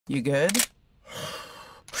You good?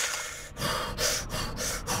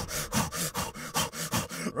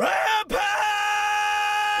 Rampage!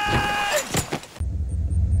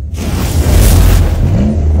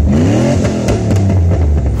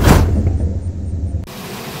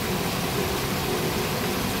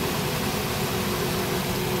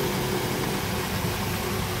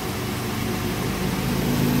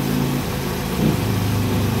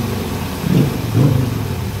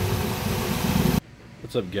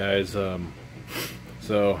 What's up, guys?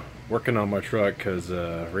 So working on my truck because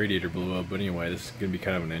radiator blew up. But anyway, this is gonna be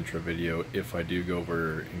kind of an intro video. If I do go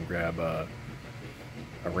over and grab a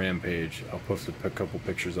Rampage, I'll post a couple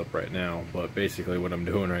pictures up right now. But basically, what I'm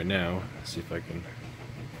doing right now, let's see if I can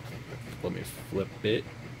let me flip it.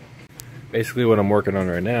 Basically, what I'm working on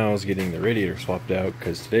right now is getting the radiator swapped out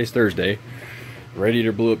because today's Thursday. The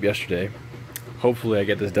radiator blew up yesterday. Hopefully, I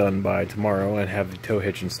get this done by tomorrow and have the tow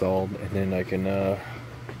hitch installed, and then I can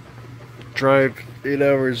drive 8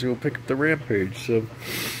 hours to go pick up the Rampage. So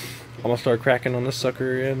I'm gonna start cracking on this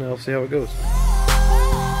sucker and I'll see how it goes.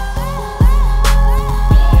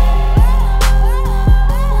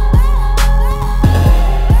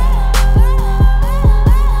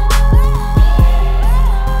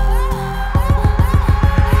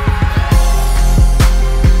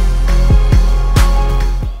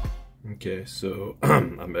 Okay, so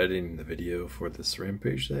I'm editing the video for this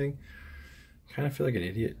Rampage thing. Kind of feel like an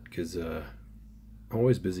idiot because I'm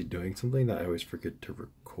always busy doing something that I always forget to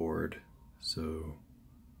record. So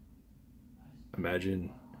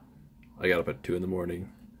imagine I got up at 2 in the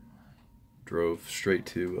morning, drove straight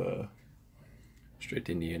to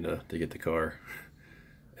Indiana to get the car,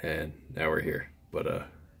 and now we're here. But it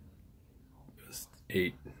was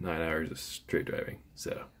 8-9 hours of straight driving.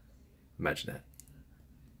 So imagine that.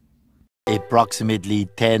 Approximately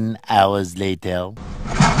 10 hours later.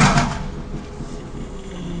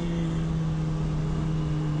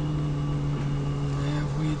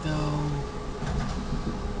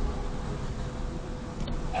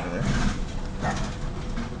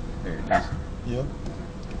 Yep.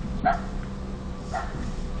 God,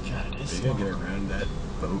 it is. Are you gonna get around that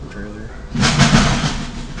boat trailer?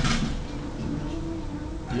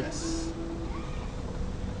 Yes.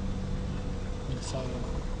 Yes, I am.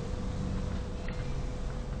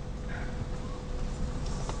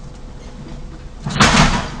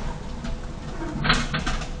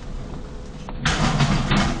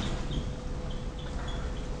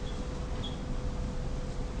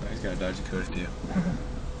 He's got a Dodge Dakota too.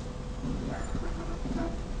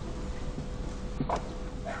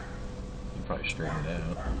 You probably straighten it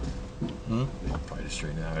out. You probably just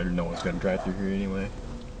straighten it out. I don't know what's gonna drive through here anyway.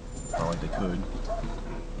 Not like they could.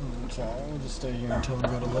 It's alright, we'll just stay here until we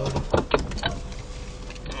go to load.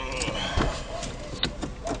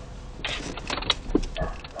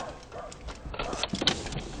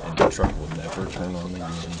 And the truck will never turn on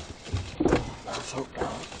again. Let's hope.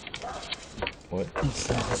 What?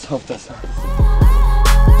 Let's hope that's not.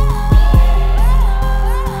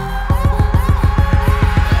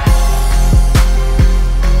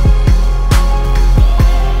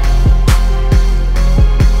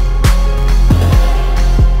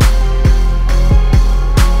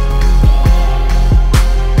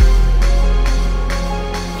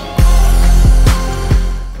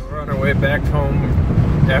 Back home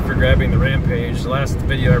after grabbing the Rampage. The last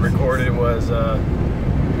video I recorded was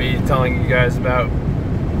me telling you guys about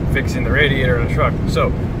fixing the radiator in the truck.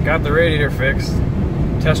 So, got the radiator fixed,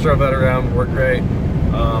 test drove that around, worked great.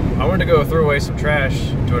 I wanted to go throw away some trash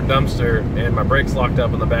to a dumpster, and my brakes locked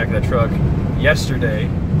up in the back of the truck yesterday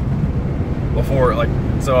before,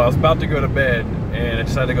 so I was about to go to bed and I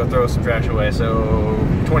decided to go throw some trash away. So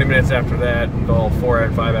 20 minutes after that involved 4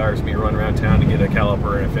 or 5 hours of me running around town to get a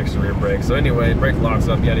caliper and fix the rear brake. So anyway, brake locks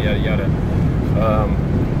up, yada yada yada.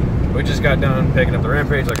 We just got done picking up the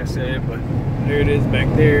Rampage, like I said, but there it is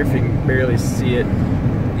back there if you can barely see it.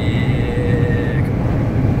 Yeah, come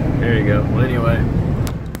on. There you go. Well, anyway,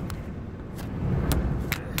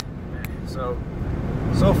 so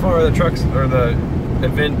far the trucks, or the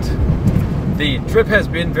trip has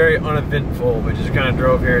been very uneventful. We just kind of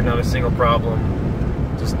drove here, not a single problem.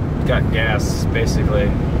 Just got gas,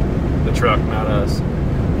 basically. The truck, not us.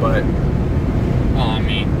 But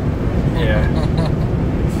Me.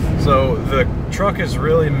 yeah. So the truck is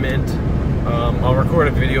really mint. I'll record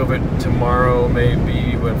a video of it tomorrow,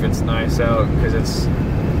 maybe, if it's nice out, because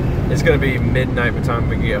it's gonna be midnight by the time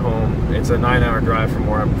we get home. It's a 9-hour drive from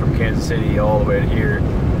where I'm from, Kansas City, all the way to here.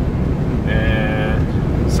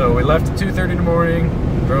 And so we left at 2:30 in the morning,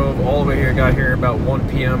 drove all the way here, got here about 1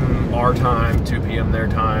 p.m. our time, 2 p.m. their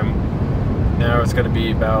time, now it's going to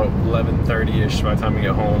be about 11:30ish by the time we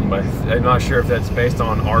get home, but I'm not sure if that's based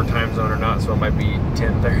on our time zone or not, so it might be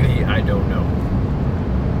 10:30. I don't know.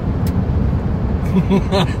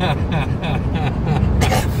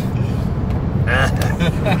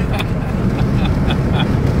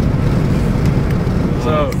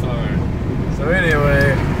 So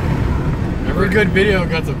anyway, every good video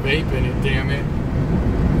got some vape in it, damn it.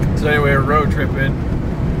 So anyway, we're road tripping.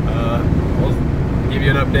 We'll give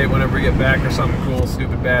you an update whenever we get back or something cool,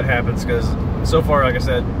 stupid, bad happens, because so far, like I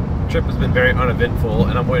said, the trip has been very uneventful,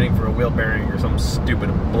 and I'm waiting for a wheel bearing or something stupid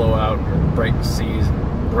to blow out or break seize,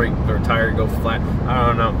 break or tire go flat. I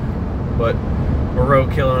don't know, but we're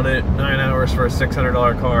road killing it. 9 hours for a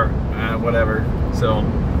 $600 car, whatever. So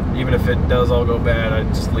even if it does all go bad, I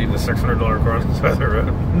just leave the $600 car on the side of the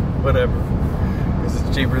road, whatever, because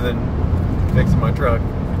it's cheaper than fixing my truck.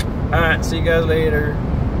 All right, see you guys later.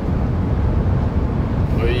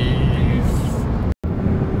 Please.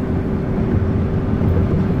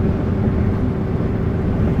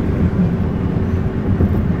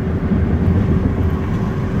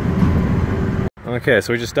 Okay,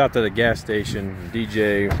 so we just stopped at a gas station.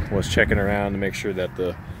 DJ was checking around to make sure that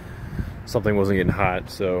something wasn't getting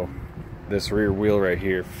hot. So this rear wheel right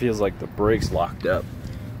here feels like the brake's locked up.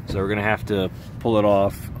 So we're gonna have to pull it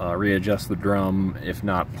off, readjust the drum. If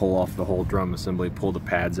not, pull off the whole drum assembly, pull the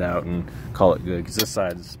pads out, and call it good. Because this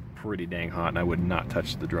side is pretty dang hot, and I would not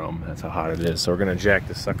touch the drum. That's how hot it is. So we're gonna jack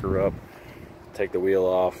this sucker up, take the wheel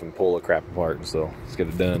off, and pull the crap apart. So let's get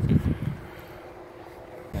it done.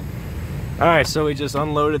 All right, so we just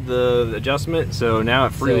unloaded the adjustment, so now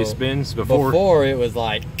it freely spins. Before it was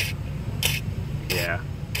like, yeah,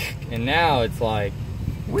 and now it's like,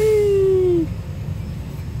 whee.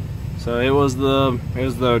 So it was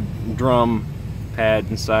the drum pad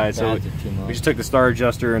inside. So we just took the star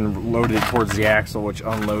adjuster and loaded it towards the axle, which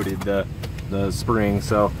unloaded the spring.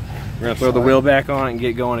 So we're gonna throw the wheel back on it and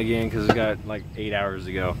get going again because we got like 8 hours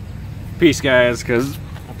to go. Peace, guys, because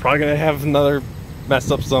we're probably gonna have another mess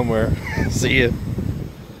up somewhere. See ya.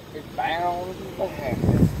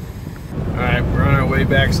 Alright, we're on our way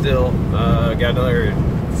back still. Got another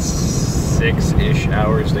 6-ish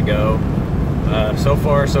hours to go. So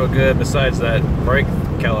far so good, besides that brake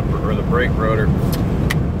caliper or the brake rotor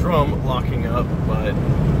drum locking up, but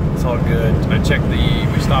it's all good. I checked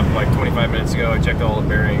we stopped like 25 minutes ago. I checked all the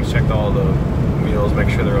bearings, checked all the wheels, make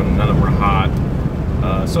sure none of them were hot.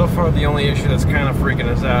 So far the only issue that's kind of freaking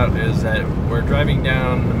us out is that we're driving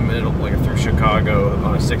down the middle, like through Chicago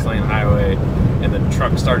on a 6-lane highway, and the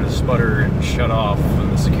truck started to sputter and shut off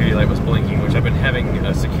and the security light was blinking, which I've been having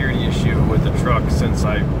a security issue with the truck since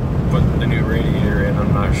I put the new radiator in.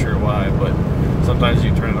 I'm not sure why, but sometimes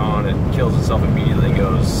you turn it on, it kills itself immediately and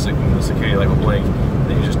goes, the security light will blink,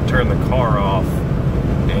 then you just turn the car off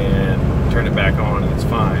and turn it back on and it's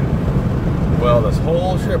fine. Well, this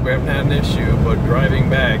whole trip we haven't had an issue, but driving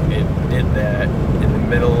back, it did that in the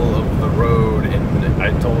middle of the road, and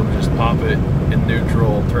I told him just pop it in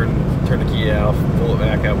neutral, turn the key off, pull it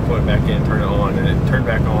back out, put it back in, turn it on, and it turned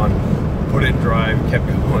back on, put it in drive, kept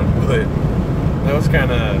going, but that was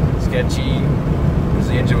kind of sketchy, because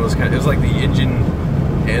the engine was it was like the engine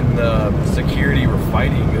and the security were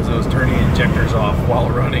fighting, because it was turning injectors off while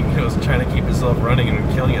running. It was trying to keep itself running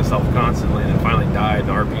and killing itself constantly, and then finally died, and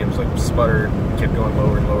the RPMs like sputtered, kept going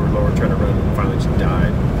lower and lower and lower, trying to run, and finally just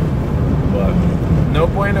died. But no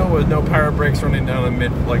bueno with no power brakes running down the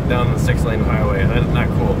down the 6-lane highway, and that's not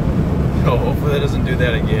cool. So hopefully that doesn't do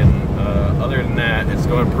that again. Other than that, it's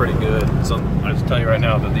going pretty good. So I just tell you right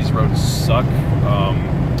now that these roads suck.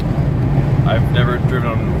 I've never driven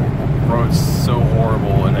on roads so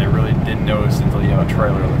horrible, and I really didn't notice until you have a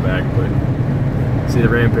trailer on the back. But see the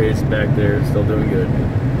Rampage back there, still doing good.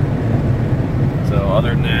 So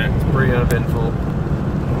other than that, it's pretty uneventful.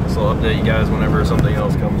 So I'll update you guys whenever something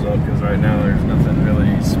else comes up, because right now there's nothing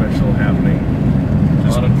really special happening.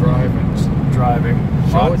 Just a lot of driving. Just driving.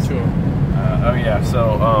 Show it to them. Oh yeah,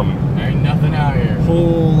 so there ain't nothing out here.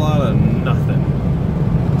 Whole lot of nothing.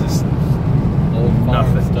 Just old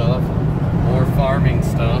farm nothing. Stuff, more farming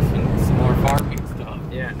stuff, and some more farming stuff.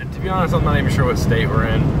 Yeah, and to be honest, I'm not even sure what state we're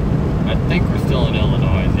in. I think we're still in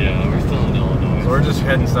Illinois. Yeah, we're still in Illinois. So we're just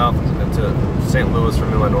heading south to St. Louis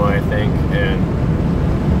from Illinois, I think, and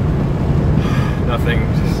nothing,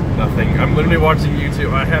 just nothing. I'm literally watching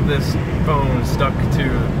YouTube. I have this phone stuck to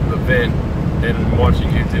the vent and watching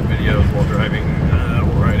YouTube videos while driving,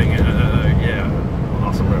 riding, yeah,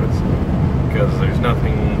 awesome roads. Because there's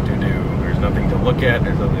nothing to do, there's nothing to look at,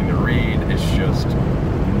 there's nothing to read, it's just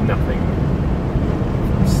nothing.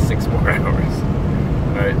 6 more hours.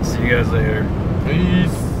 Alright, see you guys later.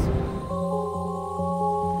 Peace.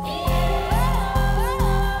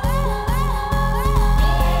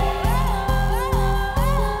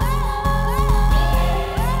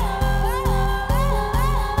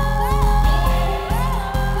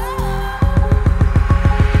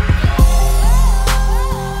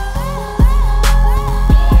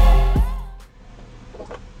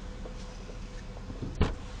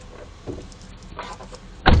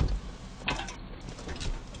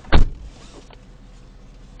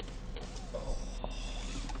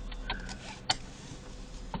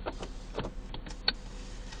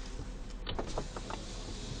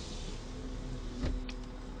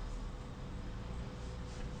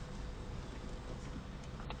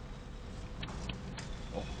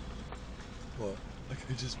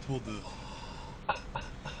 just pulled the... Maybe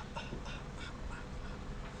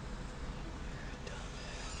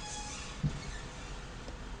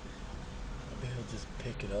he'll just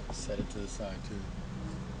pick it up and set it to the side too.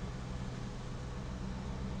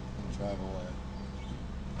 And drive away.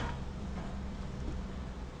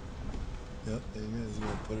 Yep, there he is. He's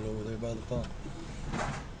gonna put it over there by the pump.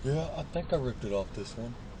 Yeah, I think I ripped it off this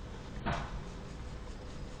one.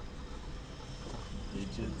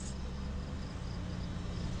 Idiots.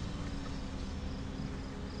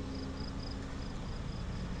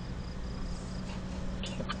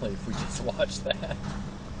 Can't believe we just watched that.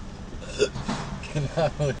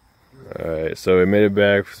 Alright, so we made it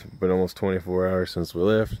back. It's been almost 24 hours since we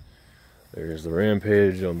left. There's the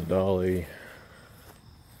Rampage on the dolly.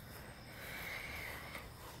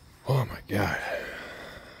 Oh my god.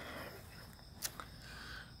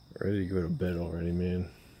 Ready to go to bed already, man.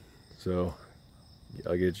 So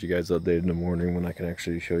I'll get you guys updated in the morning when I can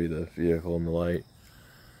actually show you the vehicle and the light.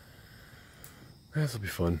 This will be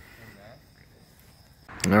fun.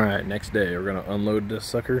 Alright, next day we're gonna unload this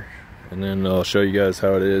sucker and then I'll show you guys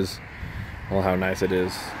how it is. Well, how nice it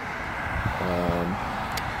is.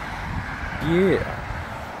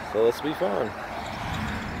 Yeah. So let's be fun.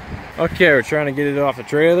 Okay, we're trying to get it off the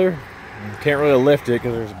trailer. Can't really lift it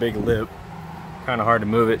because there's a big lip. Kind of hard to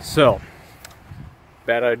move it. So,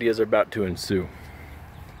 bad ideas are about to ensue.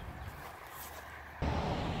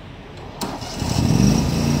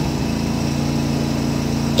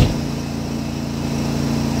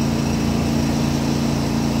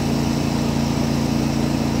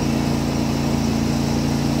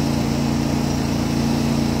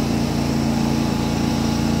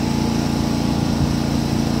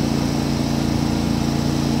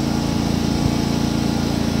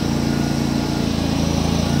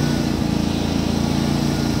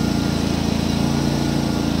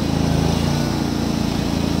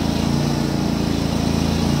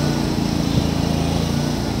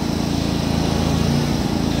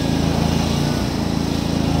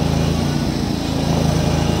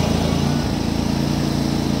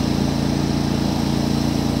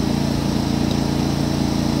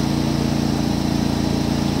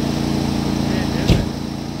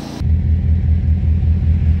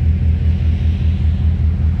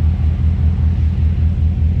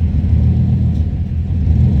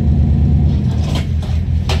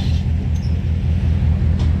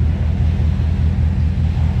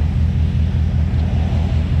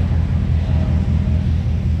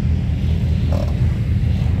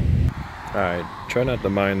 Alright, try not to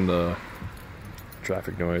mind the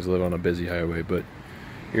traffic noise, live on a busy highway, but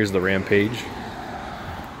here's the Rampage.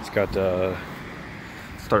 It's got,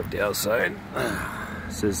 start the outside.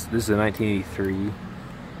 It says this is a 1983,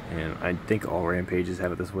 and I think all Rampages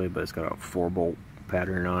have it this way, but it's got a 4-bolt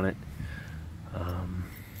pattern on it.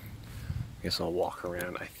 I guess I'll walk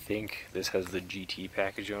around. I think this has the GT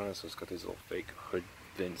package on it, so it's got these little fake hood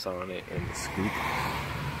vents on it and the scoop.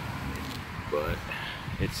 But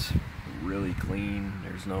it's really clean.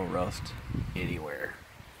 There's no rust anywhere.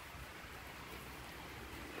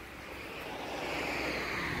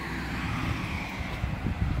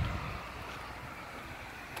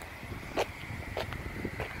 The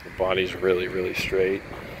body's really straight.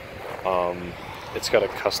 It's got a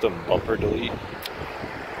custom bumper delete.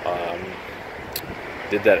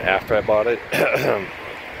 Did that after I bought it.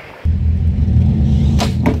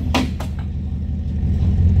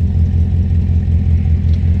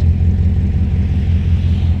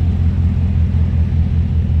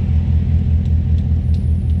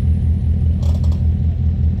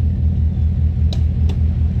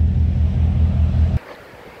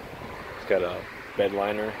 Got a bed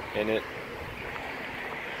liner in it.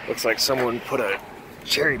 Looks like someone put a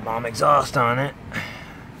cherry bomb exhaust on it.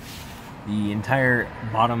 The entire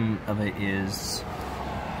bottom of it is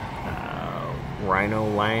rhino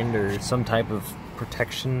lined or some type of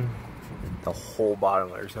protection. The whole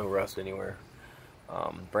bottom, there's no rust anywhere.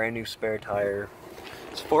 Brand new spare tire.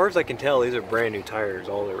 As far as I can tell, these are brand new tires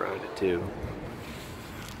all around it too.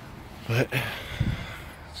 But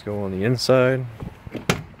let's go on the inside.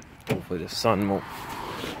 Hopefully the sun won't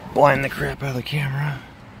blind the crap out of the camera.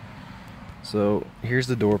 So here's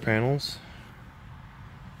the door panels.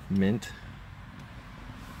 Mint.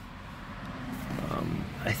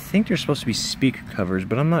 I think they're supposed to be speaker covers,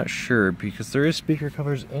 but I'm not sure because there is speaker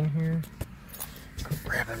covers in here. Go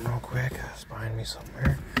grab them real quick. It's behind me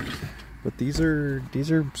somewhere. But these are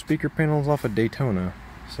speaker panels off of Daytona.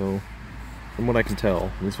 So from what I can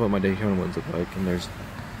tell, this is what my Daytona ones look like, and there's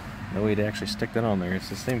no way to actually stick that on there. It's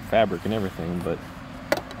the same fabric and everything, but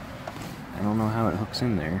I don't know how it hooks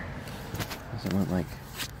in there. Doesn't look like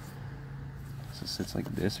it's a sits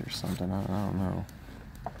like this or something. I don't know.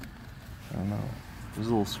 There's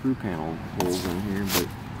little screw panel holes in here, but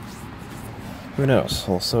who knows?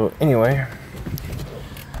 Well, so anyway,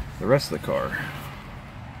 the rest of the car.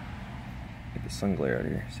 Get the sun glare out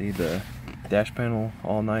here. See the dash panel,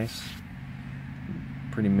 all nice,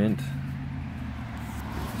 pretty mint.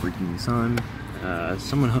 Freaking sun.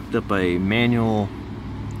 Someone hooked up a manual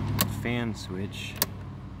fan switch.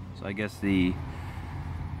 So I guess the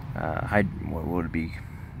what would it be?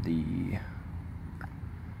 The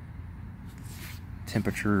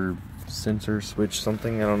temperature sensor switch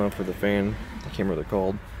something, I don't know, for the fan. I can't remember what they're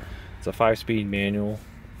called. It's a 5-speed manual.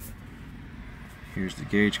 Here's the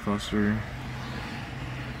gauge cluster.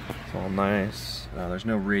 It's all nice. There's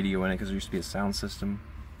no radio in it because there used to be a sound system.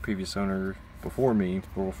 Previous owner before me,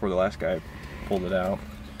 before the last guy pulled it out.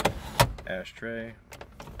 Ashtray.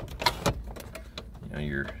 You know,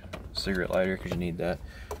 your cigarette lighter because you need that.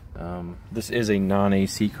 This is a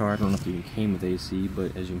non-AC car. I don't know if it came with AC,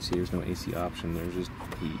 but as you can see, there's no AC option. There's just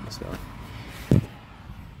heat and stuff.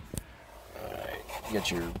 Alright, you got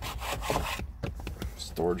your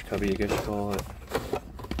storage cubby, I guess you call it.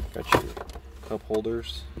 Got your cup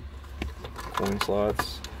holders, coin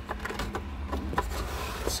slots.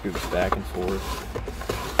 It scoops back and forth.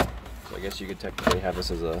 So I guess you could technically have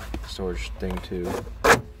this as a storage thing too.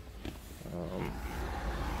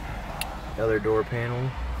 Other door panel.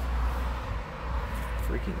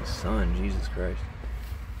 Freaking sun, Jesus Christ.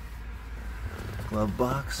 Glove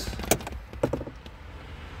box.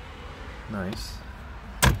 Nice.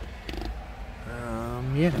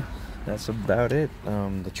 Yeah, that's about it.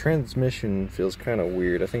 The transmission feels kind of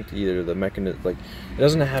weird. I think either the mechanism, like, it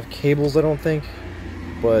doesn't have cables, I don't think,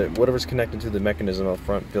 but whatever's connected to the mechanism up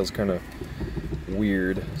front feels kind of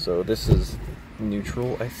weird. So this is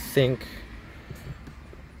neutral, I think.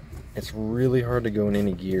 It's really hard to go in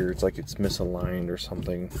any gear. It's like it's misaligned or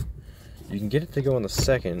something. You can get it to go in the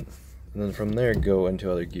second, and then from there go into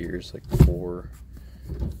other gears, like 4,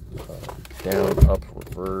 down, up,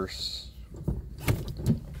 reverse,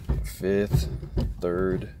 5th,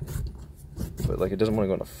 3rd. But like it doesn't want to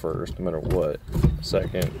go into first, no matter what.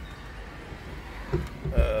 Second,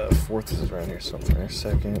 4th is around here somewhere.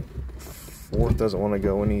 Second, 4th doesn't want to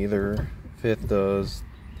go in either. 5th does.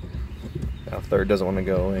 Now 3rd doesn't want to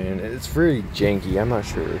go in. It's very janky. I'm not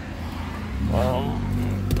sure.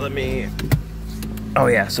 Let me. Oh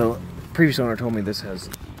yeah. So previous owner told me this has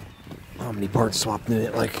Omni parts swapped in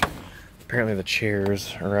it. Like apparently the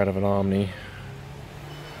chairs are out of an Omni.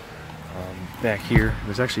 Back here,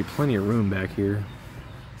 there's actually plenty of room back here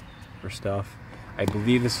for stuff. I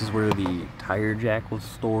believe this is where the tire jack was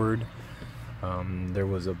stored. There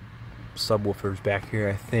was a subwoofers back here,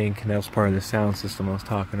 I think, and that was part of the sound system I was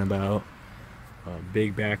talking about.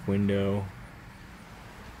 Big back window,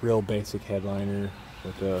 real basic headliner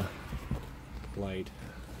with a light,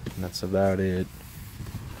 and that's about it.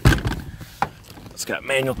 It's got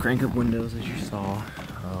manual crank up windows, as you saw.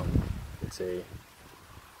 It's a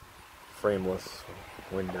frameless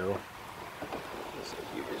window. So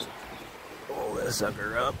you just roll this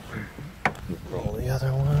sucker up, roll the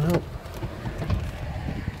other one up.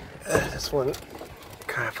 This one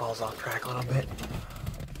kind of falls off track a little bit,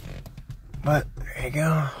 but there you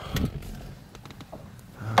go.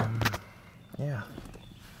 Yeah,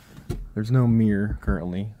 there's no mirror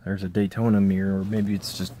currently. There's a Daytona mirror, or maybe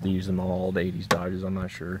it's just they use them all old 80s Dodges, I'm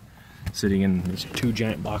not sure. Sitting in these 2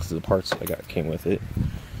 giant boxes of parts that came with it.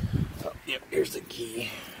 Oh, yep, here's the key.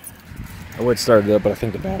 I would start it up, but I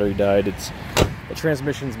think the battery died. The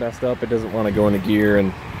transmission's messed up. It doesn't want to go into gear,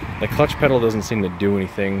 and the clutch pedal doesn't seem to do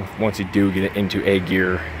anything once you do get it into a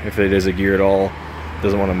gear. If it is a gear at all, it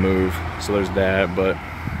doesn't want to move. So there's that, but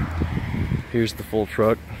here's the full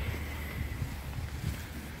truck.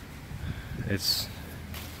 I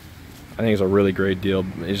think it's a really great deal.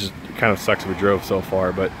 It just kind of sucks we drove so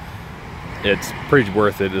far, but it's pretty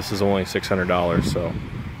worth it. This is only $600, so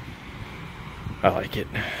I like it.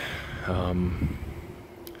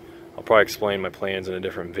 I'll probably explain my plans in a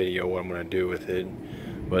different video, what I'm going to do with it.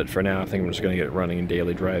 But for now, I think I'm just going to get it running and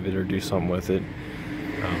daily drive it or do something with it.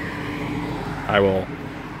 I will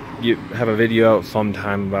have a video out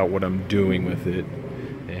sometime about what I'm doing with it,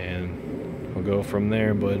 and we'll go from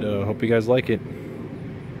there. But hope you guys like it.